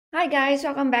Hi guys,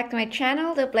 welcome back to my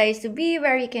channel, the place to be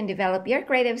where you can develop your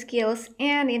creative skills.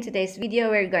 And in today's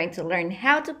video, we're going to learn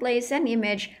how to place an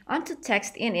image onto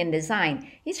text in InDesign.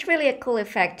 It's really a cool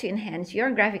effect to enhance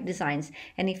your graphic designs.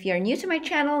 And if you're new to my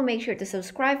channel, make sure to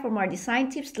subscribe for more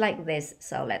design tips like this.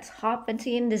 So let's hop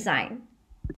into InDesign.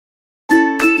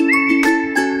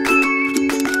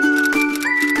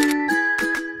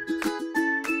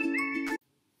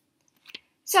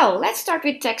 So let's start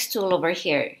with text tool over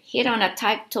here. Hit on a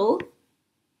type tool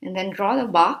and then draw the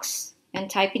box and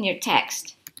type in your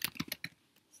text,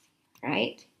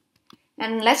 right?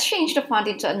 And let's change the font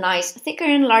into a nice thicker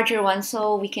and larger one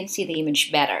so we can see the image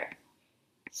better.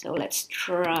 So let's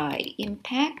try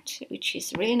Impact, which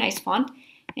is a really nice font,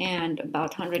 and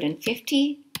about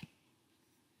 150.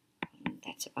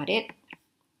 That's about it.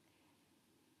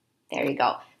 There you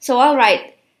go. So all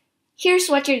right. Here's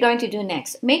what you're going to do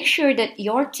next. Make sure that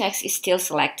your text is still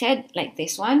selected, like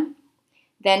this one.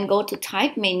 Then go to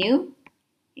Type menu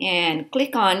and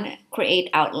click on Create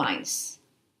Outlines.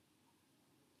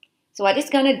 So what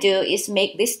it's going to do is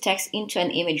make this text into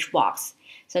an image box.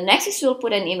 So next is we'll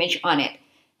put an image on it.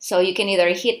 So you can either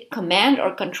hit Command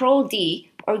or Control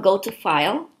D or go to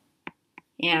File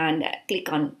and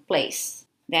click on Place.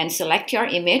 Then select your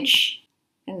image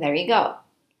and there you go.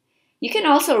 You can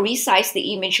also resize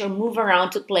the image or move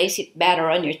around to place it better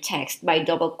on your text by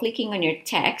double-clicking on your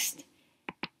text,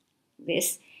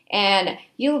 and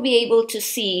you'll be able to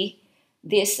see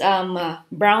this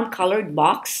brown-colored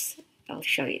box. I'll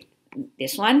show you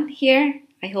this one here.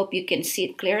 I hope you can see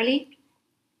it clearly.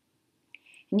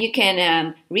 And you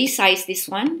can resize this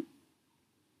one,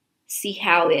 see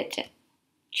how it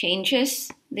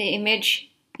changes the image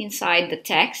inside the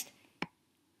text,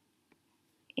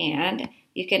 and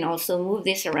you can also move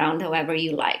this around however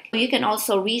you like. You can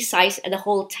also resize the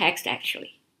whole text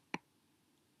actually,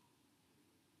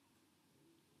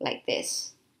 like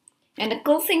this. And the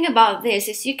cool thing about this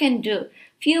is you can do a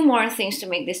few more things to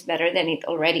make this better than it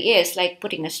already is, like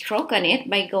putting a stroke on it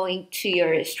by going to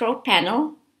your stroke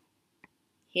panel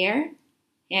here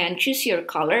and choose your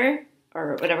color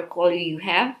or whatever color you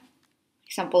have. For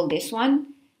example, this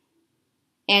one,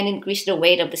 and increase the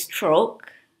weight of the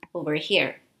stroke over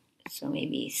here. So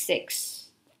maybe 6.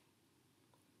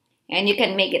 And you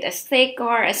can make it as thick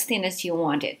or as thin as you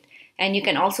want it. And you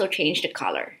can also change the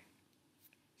color.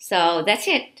 So that's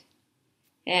it.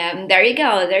 And there you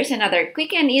go. There's another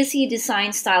quick and easy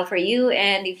design style for you.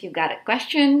 And if you've got a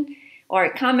question or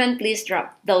a comment, please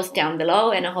drop those down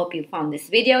below. And I hope you found this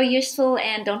video useful.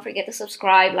 And don't forget to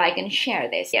subscribe, like, and share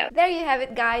this. Yeah. There you have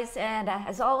it, guys. And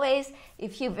as always,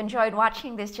 if you've enjoyed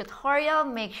watching this tutorial,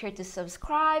 make sure to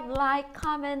subscribe, like,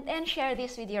 comment, and share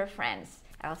this with your friends.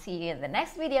 I'll see you in the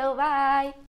next video.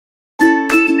 Bye!